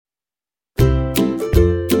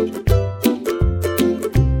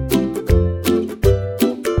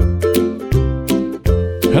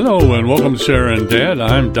welcome to Sarah and Dad.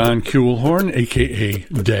 I'm Don Kuhlhorn, a.k.a.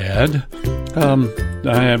 Dad.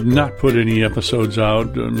 I have not put any episodes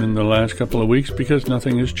out in the last couple of weeks because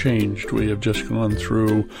nothing has changed. We have just gone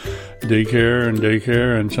through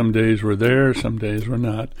daycare, and some days we're there, some days we're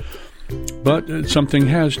not. But something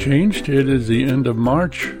has changed. It is the end of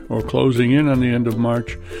March, or closing in on the end of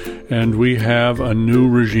March, and we have a new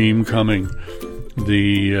regime coming.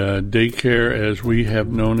 The daycare, as we have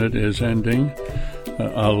known it, is ending.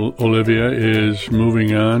 Olivia is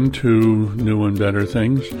moving on to new and better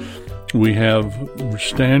things. We have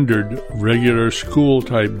standard, regular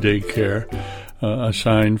school-type daycare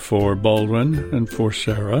assigned for Baldwin and for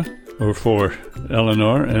Sarah, or for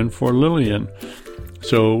Eleanor and for Lillian.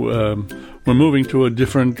 So we're moving to a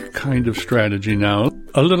different kind of strategy now,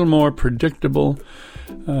 a little more predictable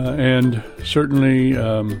and certainly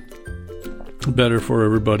better for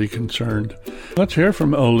everybody concerned. Let's hear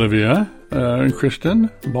from Olivia and Kristen,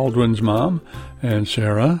 Baldwin's mom, and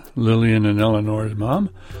Sarah, Lillian and Eleanor's mom,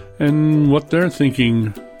 and what they're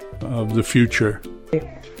thinking of the future.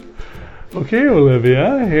 Okay,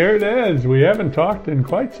 Olivia, here it is. We haven't talked in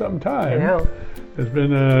quite some time. I know. It's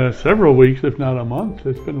been several weeks, if not a month.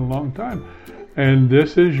 It's been a long time. And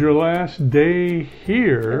this is your last day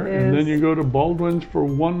here, and then you go to Baldwin's for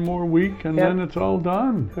one more week, and then it's all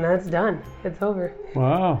done. And that's done. It's over.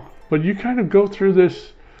 Wow. But you kind of go through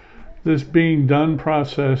this being done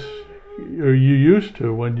process, or you used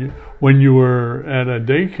to when you were at a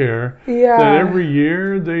daycare. Yeah. That every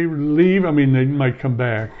year they leave. I mean, they might come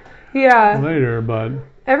back later, but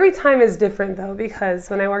every time is different though, because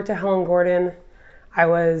when I worked at Helen Gordon, I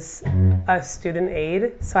was a student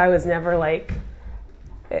aide, so I was never like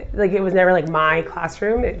it was never like my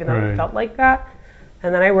classroom, even though it felt like that.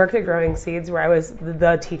 And then I worked at Growing Seeds, where I was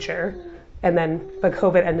the teacher, but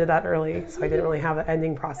COVID ended that early, so I didn't really have an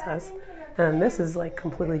ending process. And this is like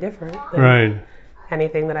completely different than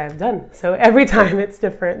anything that I've done. So every time it's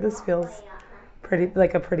different. This feels pretty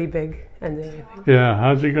big ending, I think. Yeah,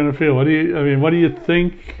 how's it going to feel? What do you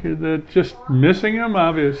think? That just missing them,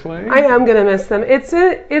 obviously. I am going to miss them. It's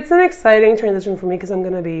an exciting transition for me because I'm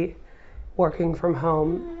going to be working from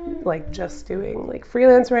home, like just doing like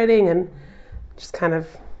freelance writing and just kind of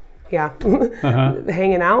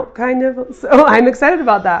hanging out kind of. So I'm excited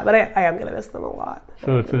about that, but I am going to miss them a lot.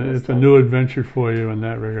 So it's a new adventure for you in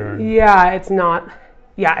that regard. Yeah,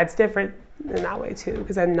 it's different in that way too,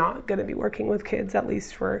 because I'm not going to be working with kids at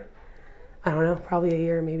least for, I don't know, probably a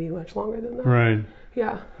year, maybe much longer than that. Right.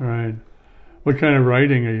 Yeah. Right. What kind of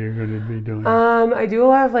writing are you going to be doing? I do a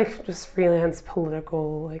lot of like just freelance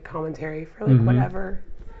political like commentary for like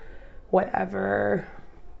whatever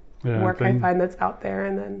work I find that's out there,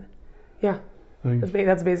 and then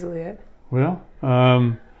that's basically it. Well,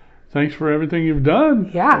 thanks for everything you've done.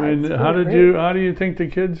 Yeah. I mean, how do you think the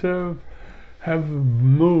kids have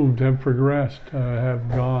moved, have progressed, have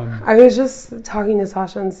gone? I was just talking to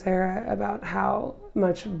Sasha and Sarah about how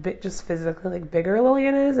much just physically like bigger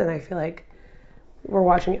Lillian is, and I feel like we're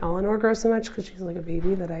watching Eleanor grow so much because she's like a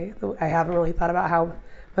baby that I haven't really thought about how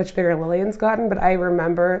much bigger Lillian's gotten. But I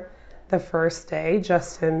remember the first day,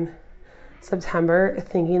 just in September,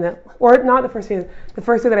 thinking that, or not the first day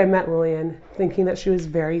that I met Lillian, thinking that she was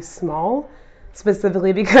very small,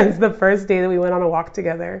 specifically because the first day that we went on a walk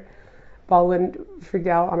together, Baldwin freaked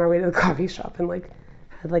out on our way to the coffee shop and like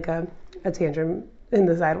had like a tantrum on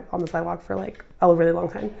the sidewalk for like a really long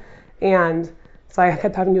time. And so I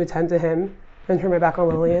kept having to attend to him and turn my back on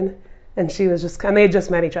Lillian. And she was and they had just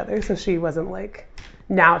met each other, so she wasn't like,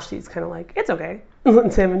 now she's kind of like, it's okay, to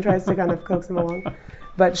him and tries to kind of coax him along.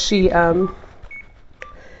 But she was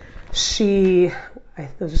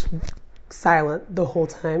just silent the whole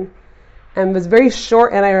time and was very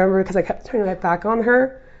short. And I remember because I kept turning my back on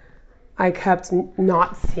her, I kept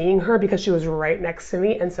not seeing her because she was right next to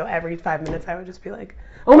me. And so every 5 minutes I would just be like,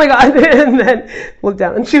 oh my God, and then look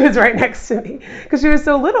down and she was right next to me because she was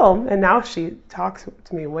so little. And now she talks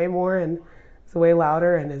to me way more and is way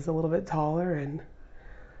louder and is a little bit taller and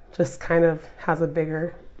just kind of has a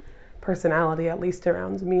bigger personality, at least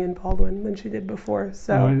around me and Baldwin, than she did before.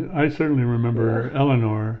 So I certainly remember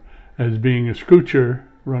Eleanor as being a scoocher,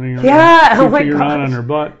 running around, scooching around on her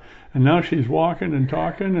butt. And now she's walking and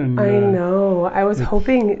talking. And I know. I was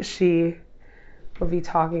hoping she would be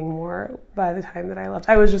talking more by the time that I left.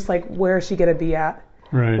 I was just like, where is she going to be at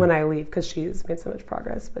when I leave? Because she's made so much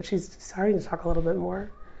progress. But she's starting to talk a little bit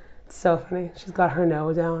more. It's so funny. She's got her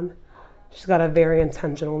no down. She's got a very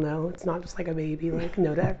intentional no. It's not just like a baby, like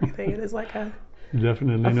no to everything. It is like a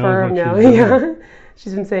definitely firm no. Yeah.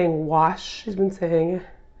 She's been saying wash. She's been saying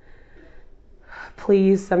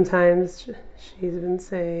please sometimes. She's been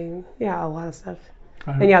saying, a lot of stuff.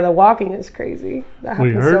 And yeah, the walking is crazy. That We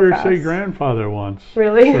happens heard so her fast. say grandfather once.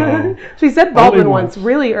 Really? So, She said Baldwin once, once.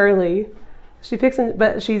 really early. She picks,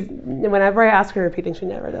 but whenever I ask her repeating, she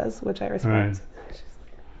never does, which I respect.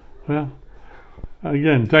 Right. Well,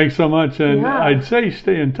 again, thanks so much. And Yeah. I'd say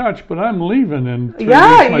stay in touch, but I'm leaving in 3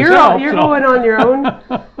 Yeah, weeks you're myself, you're so- going on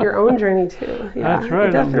your own journey too. Yeah, That's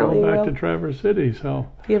right. you I'm definitely going back will. to Traverse City. So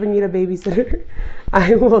If you ever need a babysitter,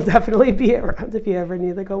 I will definitely be around if you ever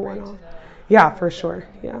need to go one-off. Yeah, for sure.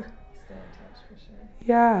 Yeah.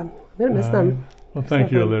 Yeah, I'm gonna miss them. Well,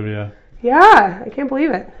 thank you, fun. Olivia. Yeah, I can't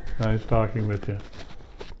believe it. Nice talking with you.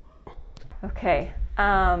 Okay.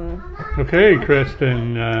 Okay,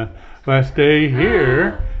 Kristen. Last day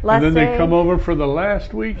here, Last and then day. they come over for the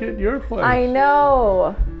last week at your place. I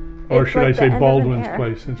know. Or It's should like I the say end of an Baldwin's era.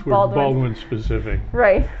 place, since we're Baldwin's. Baldwin specific.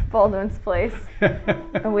 Right, Baldwin's place.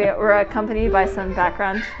 And we're accompanied by some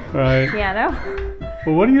background Right. piano.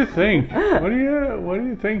 Well, what do you think? What do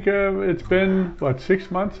you think? It's been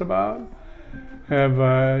 6 months about? Have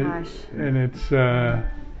Gosh. and it's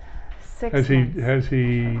 6 has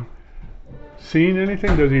he months. seen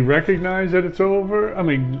anything? Does he recognize that it's over? I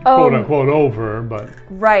mean, Oh. quote unquote over, but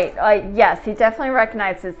Right. Yes, he definitely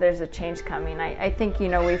recognizes there's a change coming. I think,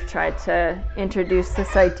 we've tried to introduce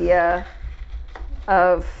this idea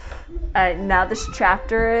of now this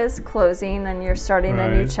chapter is closing and you're starting a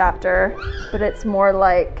new Right. chapter, but it's more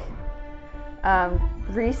like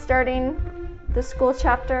restarting the school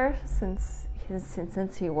chapter since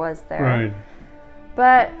he was there. right.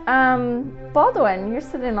 But Baldwin, you're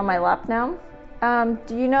sitting on my lap now.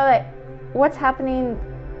 Do you know that what's happening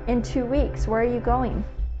in 2 weeks? Where are you going?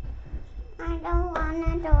 I don't want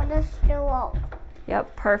to do the stool.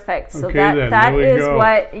 Yep, perfect. So Okay, that then, that there we is go.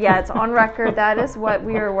 what, yeah, it's on record. That is what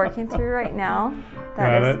we are working through right now.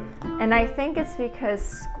 Got That is, it. and I think it's because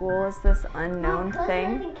school is this unknown Close thing.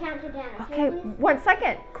 your eyes and count it down. Okay, 1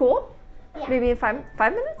 second. Cool. Yeah. Maybe in five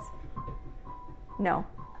minutes. No,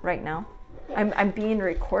 right now. I'm being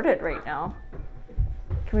recorded right now.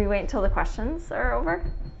 Can we wait until the questions are over?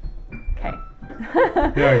 Okay.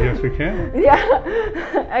 Yeah, I guess we can.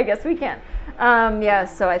 Yeah, I guess we can. Yeah,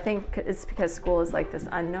 so I think it's because school is like this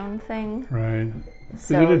unknown thing. Right.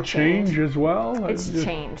 So Is it a change as well? It's Just-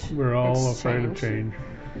 change. We're all It's afraid of change. change.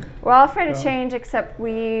 We're all afraid of So- change, except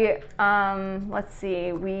we, let's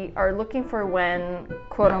see, we are looking for when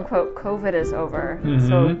quote unquote COVID is over. So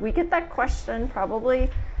Mhm. we get that question probably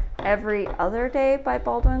every other day by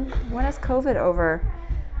Baldwin. When is COVID over?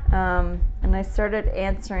 And I started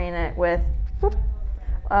answering it with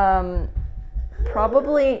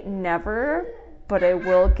probably never, but it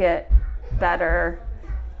will get better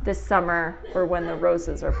this summer or when the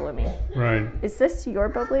roses are blooming. Right. Is this your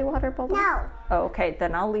bubbly water, Baldwin? No, Oh, okay,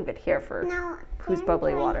 then I'll leave it here for. no. Whose I'm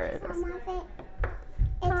bubbly going water is some this? of it.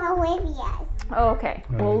 It's Olivia's. Oh, okay.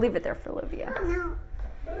 Right. We'll leave it there for Olivia. No.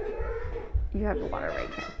 You have the water right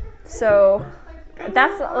here. So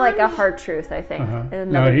that's like a hard truth, I think. Uh-huh. Another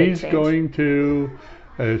Now big he's change. going to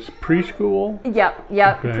it's preschool. Yep.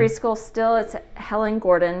 Okay. Preschool still. It's Helen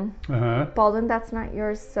Gordon. Uh-huh. Baldwin, that's not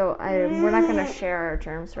yours, so we're not going to share our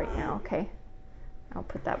germs right now, okay? I'll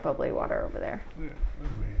put that bubbly water over there.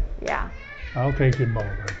 Yeah. I'll take it,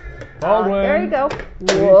 Baldwin. Baldwin. There you go.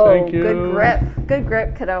 Whoa, thank you. good grip. Good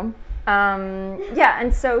grip, kiddo. Yeah,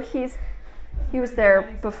 and so he was there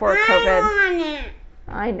before I COVID. don't want it.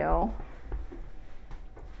 I know.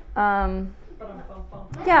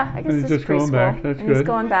 Yeah, I guess He's it's just going preschool. back. That's and he's good.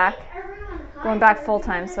 going back full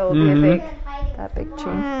time, so it'll be that big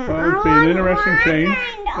change. Well, it'll be an interesting change,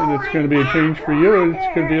 and it's going to be a change for you.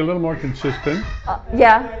 It's going to be a little more consistent.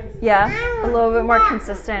 Yeah, a little bit more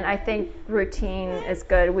consistent. I think routine is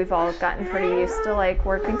good. We've all gotten pretty used to like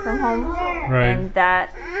working from home, Right. and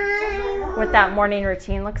that what that morning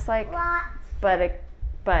routine looks like.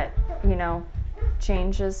 But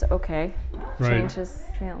change is okay. Right. Change is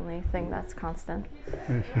the only thing that's constant.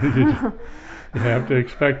 You have to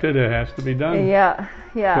expect it. It has to be done. Yeah.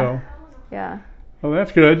 So, Yeah. well,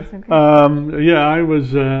 that's good. Okay.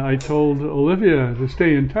 Yeah, I told Olivia to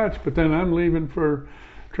stay in touch, but then I'm leaving for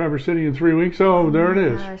Traverse City in 3 weeks. Oh, there it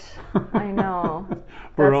is. Gosh, I know.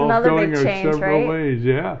 We're That's all another going big our change, several right? ways.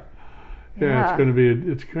 Yeah. Yeah, Yeah.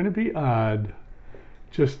 it's going to be odd,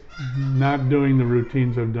 just not doing the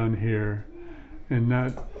routines I've done here, and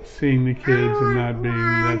not seeing the kids and not being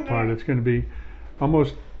that part. It's going to be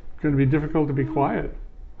almost going to be difficult to be quiet.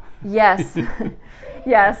 Yes.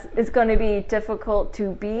 Yes. It's going to be difficult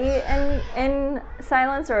to be in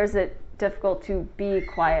silence, or is it difficult to be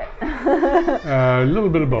quiet? A little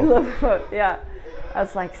bit of both. Yeah. I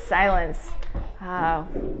was like, silence.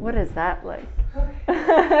 What is that like?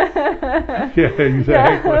 Yeah,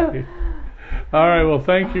 exactly. All right. Well,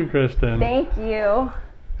 thank you, Kristen. Thank you.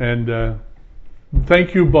 And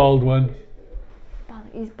thank you, Baldwin.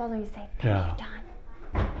 Baldwin, you say thank Yeah. you, John.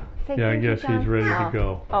 Say Yeah, I thank you, guess John. he's ready to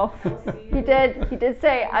go. Oh, he did. He did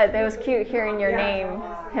say that was cute hearing your name.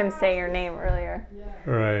 Him say your name earlier.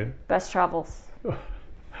 All right. Best travels.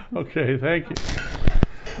 Okay, thank you.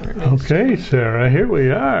 Okay, Sarah, here we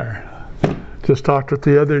are. Just talked with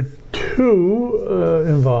the other two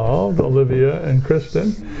involved, Olivia and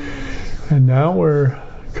Kristen. And now we're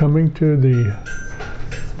coming to the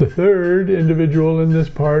third individual in this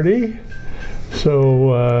party.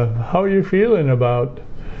 So how are you feeling about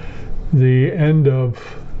the end of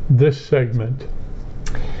this segment?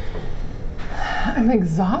 I'm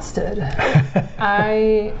exhausted.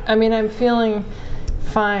 I mean, I'm feeling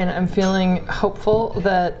fine. I'm feeling hopeful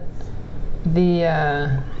that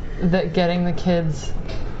that getting the kids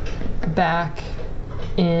back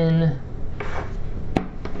in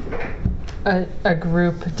a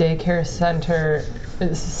group daycare center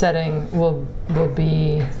setting will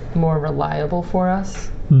be more reliable for us.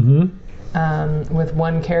 Mm-hmm. With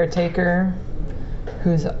one caretaker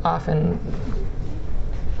who's often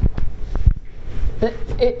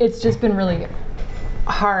it's just been really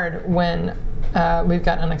hard when we've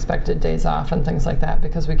got unexpected days off and things like that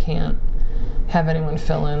because we can't have anyone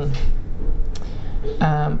fill in.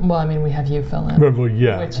 Well, I mean, we have you fill in, Well,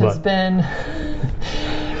 yeah, which has been,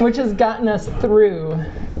 which has gotten us through.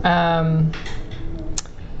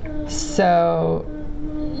 So,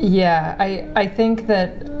 yeah, I think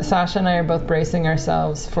that Sasha and I are both bracing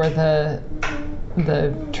ourselves for the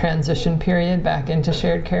transition period back into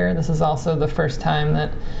shared care. This is also the first time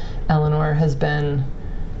that Eleanor has been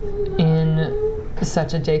in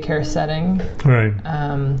such a daycare setting. Right.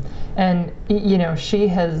 And, you know, she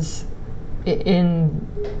has, in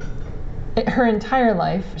her entire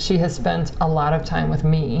life, she has spent a lot of time with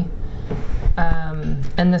me.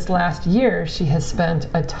 And this last year, she has spent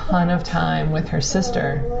a ton of time with her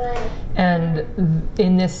sister. And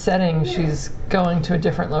in this setting, she's going to a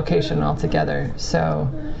different location altogether. So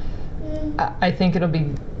I think it'll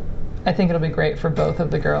be great for both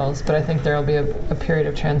of the girls, but I think there'll be a period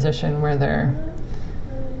of transition where they're,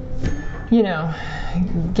 you know,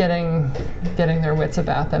 getting their wits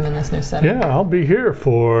about them in this new setting. Yeah, I'll be here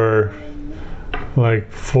for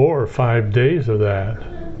like 4 or 5 days of that.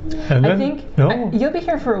 And then, I think you'll be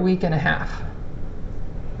here for a week and a half.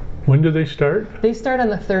 When do they start? They start on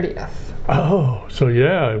the 30th. Oh, so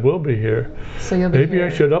yeah, I will be here. So you'll be Maybe here. I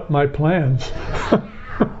should up my plans. I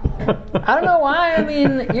don't know why. I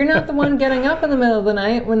mean, you're not the one getting up in the middle of the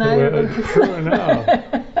night when True enough.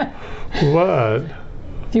 What?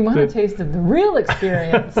 If you want a taste of the real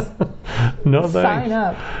experience, No thanks. sign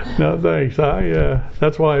up. No thanks.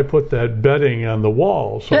 That's why I put that bedding on the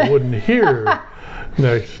wall so I wouldn't hear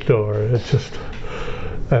next door.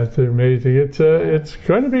 That's amazing. It's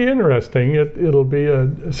going to be interesting. It'll be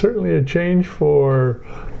certainly a change for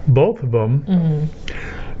both of them.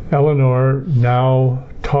 Mm-hmm. Eleanor now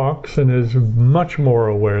talks and is much more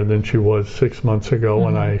aware than she was 6 months ago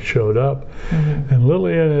when I showed up. Mm-hmm. And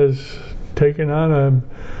Lillian has taken on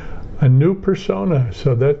a new persona.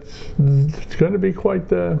 So it's going to be quite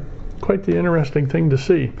the interesting thing to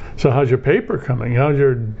see. So how's your paper coming? How's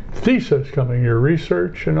your thesis coming? Your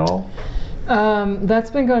research and all? That's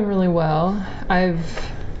been going really well.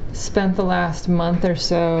 I've spent the last month or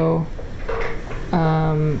so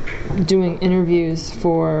doing interviews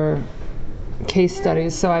for case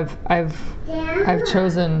studies. So I've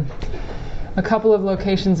chosen a couple of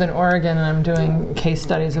locations in Oregon, and I'm doing case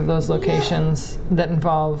studies of those locations that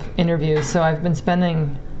involve interviews. So I've been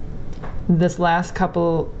spending this last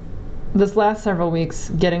several weeks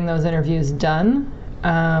getting those interviews done.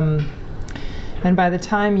 And by the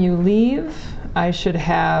time you leave, I should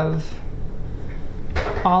have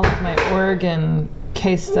all of my Oregon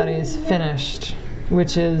case studies finished,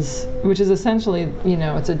 which is essentially, you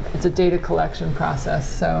know, it's a data collection process.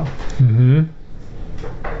 So,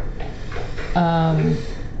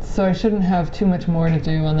 so I shouldn't have too much more to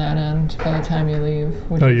do on that end by the time you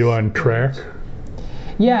leave. Are you on track?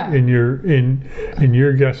 Yeah. In your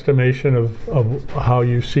guesstimation of how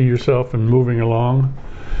you see yourself and moving along?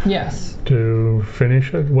 Yes. To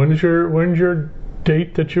finish it? When's your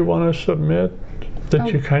date that you want to submit?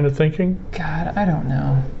 That you're kind of thinking? God, I don't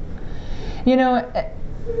know. You know,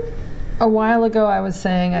 a while ago I was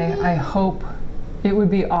saying I hope it would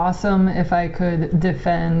be awesome if I could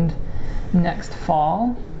defend next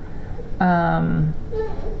fall. And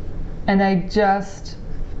I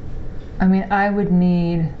would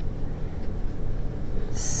need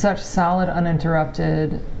such solid,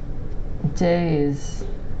 uninterrupted days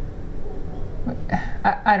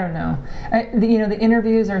I don't know. The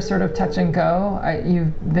interviews are sort of touch and go.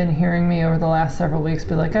 You've been hearing me over the last several weeks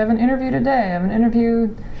be like, I have an interview today, I have an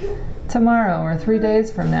interview tomorrow, or 3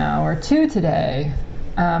 days from now, or 2 today.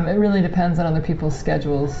 It really depends on other people's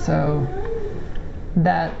schedules. So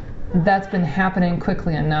that's been happening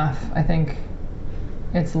quickly enough. I think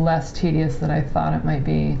it's less tedious than I thought it might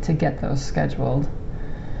be to get those scheduled.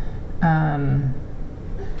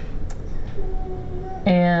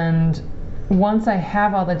 And once I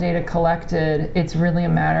have all the data collected, it's really a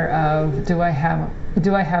matter of do I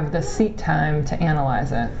have the seat time to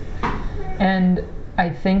analyze it? And I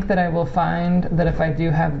think that I will find that if I do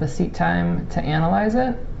have the seat time to analyze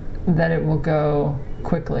it, that it will go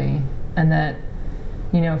quickly, and that,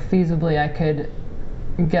 feasibly I could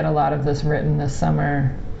get a lot of this written this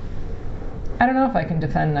summer. I don't know if I can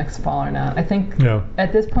defend next fall or not. I think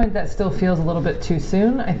at this point that still feels a little bit too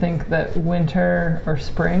soon. I think that winter or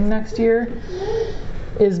spring next year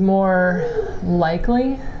is more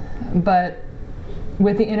likely, but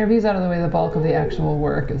with the interviews out of the way, the bulk of the actual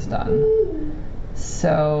work is done.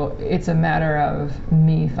 So it's a matter of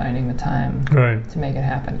me finding the time to make it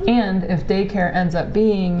happen. And if daycare ends up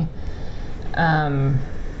being,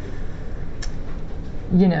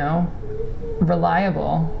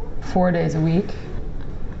 reliable 4 days a week,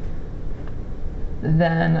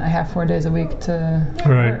 then I have 4 days a week to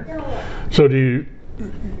work. So do you,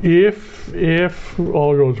 if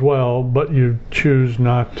all goes well, but you choose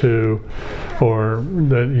not to, or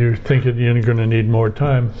that you think that you're going to need more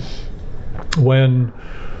time, when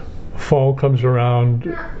fall comes around,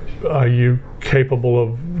 are you capable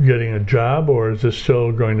of getting a job, or is this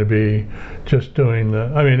still going to be just doing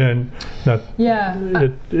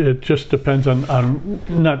it just depends on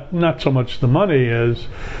not so much the money as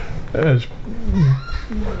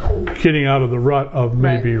getting out of the rut of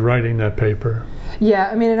maybe writing that paper.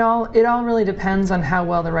 Yeah, it all really depends on how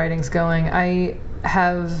well the writing's going. I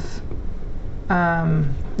have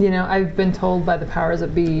I've been told by the powers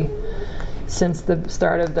that be since the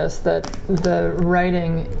start of this that the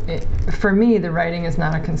writing, for me, the writing is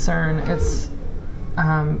not a concern. It's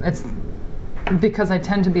because I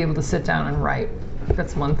tend to be able to sit down and write.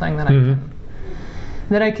 That's one thing that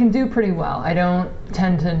I can do pretty well. I don't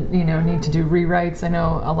tend to need to do rewrites. I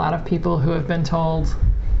know a lot of people who have been told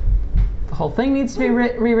the whole thing needs to be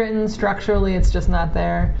rewritten structurally. It's just not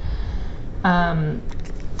there. I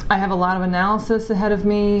have a lot of analysis ahead of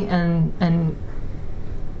me, and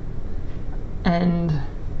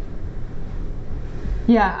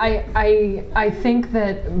yeah, I think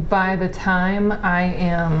that by the time I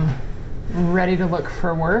am ready to look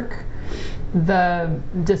for work, the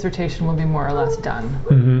dissertation will be more or less done.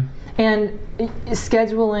 Mm-hmm. And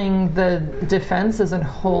scheduling the defense is a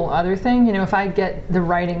whole other thing. If I get the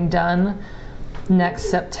writing done next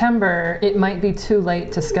September, it might be too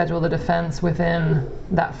late to schedule the defense within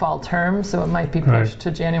that fall term, so it might be pushed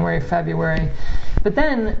to January, February. But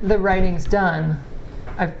then the writing's done.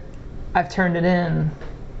 I've turned it in,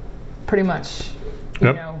 pretty much,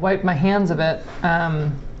 wiped my hands of it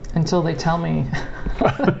until they tell me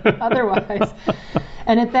otherwise.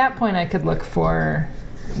 And at that point, I could look for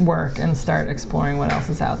work and start exploring what else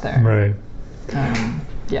is out there. Right.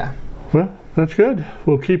 Yeah. Well, that's good.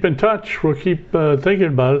 We'll keep in touch. We'll keep thinking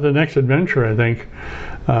about it. The next adventure, I think.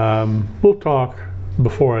 We'll talk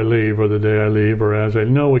before I leave, or the day I leave, or as I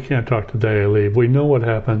know we can't talk the day I leave. We know what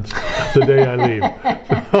happens the day I leave.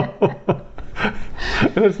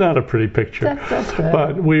 It's not a pretty picture. That's good.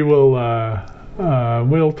 But we will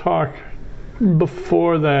we'll talk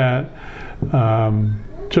before that,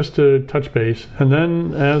 just to touch base. And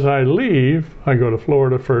then as I leave, I go to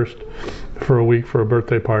Florida first for a week for a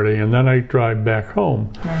birthday party, and then I drive back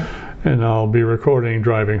home. Right. And I'll be recording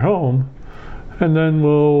driving home. And then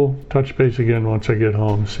we'll touch base again once I get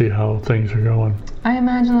home, see how things are going. I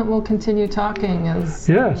imagine that we'll continue talking as...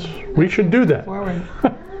 Yes, we should do that. Forward.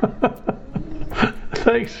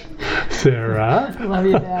 Thanks, Sarah. Love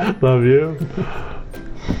you, Dad. Love you.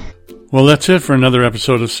 Well, that's it for another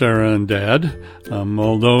episode of Sarah and Dad.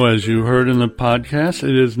 Although, as you heard in the podcast,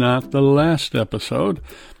 it is not the last episode.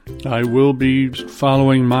 I will be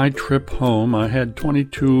following my trip home. I had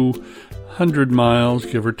 2,200 miles,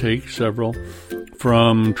 give or take several,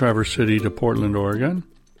 from Traverse City to Portland, Oregon,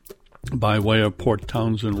 by way of Port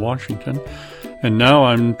Townsend, Washington. And now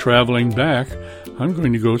I'm traveling back. I'm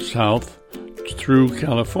going to go south through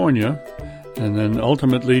California, and then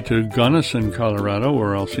ultimately to Gunnison, Colorado,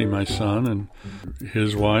 where I'll see my son and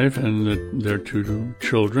his wife and their 2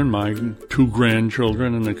 children, my 2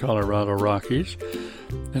 grandchildren in the Colorado Rockies.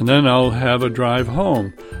 And then I'll have a drive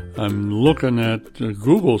home. I'm looking at,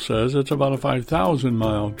 Google says it's about a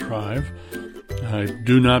 5,000-mile drive. I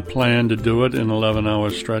do not plan to do it in 11-hour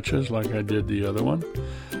stretches like I did the other one.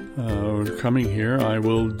 Coming here, I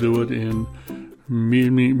will do it in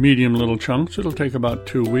medium little chunks. It'll take about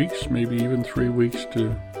 2 weeks, maybe even 3 weeks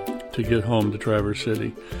to get home to Traverse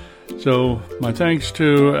City. So my thanks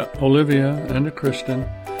to Olivia and to Kristen,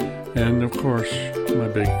 and of course my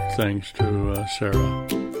big thanks to Sarah.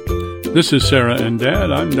 This is Sarah and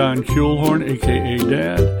Dad. I'm Don Kuehlhorn, aka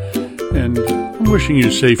Dad, and I'm wishing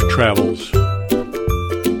you safe travels.